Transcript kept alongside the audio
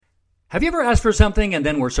Have you ever asked for something and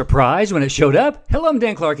then were surprised when it showed up? Hello, I'm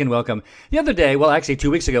Dan Clark and welcome. The other day, well, actually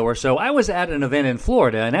 2 weeks ago or so, I was at an event in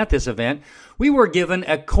Florida, and at this event, we were given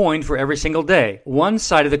a coin for every single day. One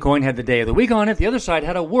side of the coin had the day of the week on it. The other side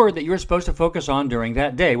had a word that you were supposed to focus on during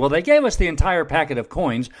that day. Well, they gave us the entire packet of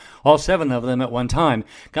coins, all 7 of them at one time.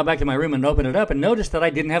 Got back to my room and opened it up and noticed that I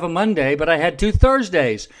didn't have a Monday, but I had 2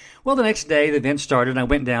 Thursdays. Well, the next day, the event started, and I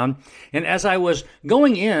went down, and as I was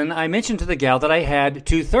going in, I mentioned to the gal that I had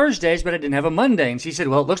 2 Thursdays, but I didn't have a Monday. And she said,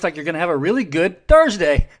 well, it looks like you're going to have a really good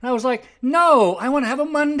Thursday. And I was like, no, I want to have a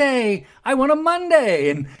Monday. I want a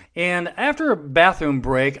Monday. And after a bathroom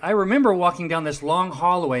break, I remember walking down this long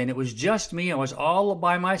hallway, and it was just me. I was all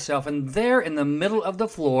by myself, and there in the middle of the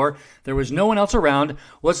floor, there was no one else around,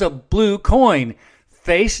 was a blue coin,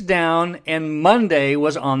 face down, and Monday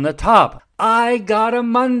was on the top. I got a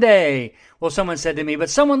Monday. Well, someone said to me, but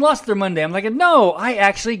someone lost their Monday. I'm like, no, I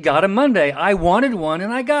actually got a Monday. I wanted one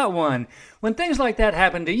and I got one. When things like that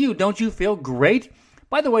happen to you, don't you feel great?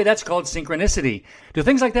 By the way, that's called synchronicity. Do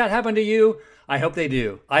things like that happen to you? I hope they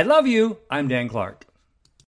do. I love you. I'm Dan Clark.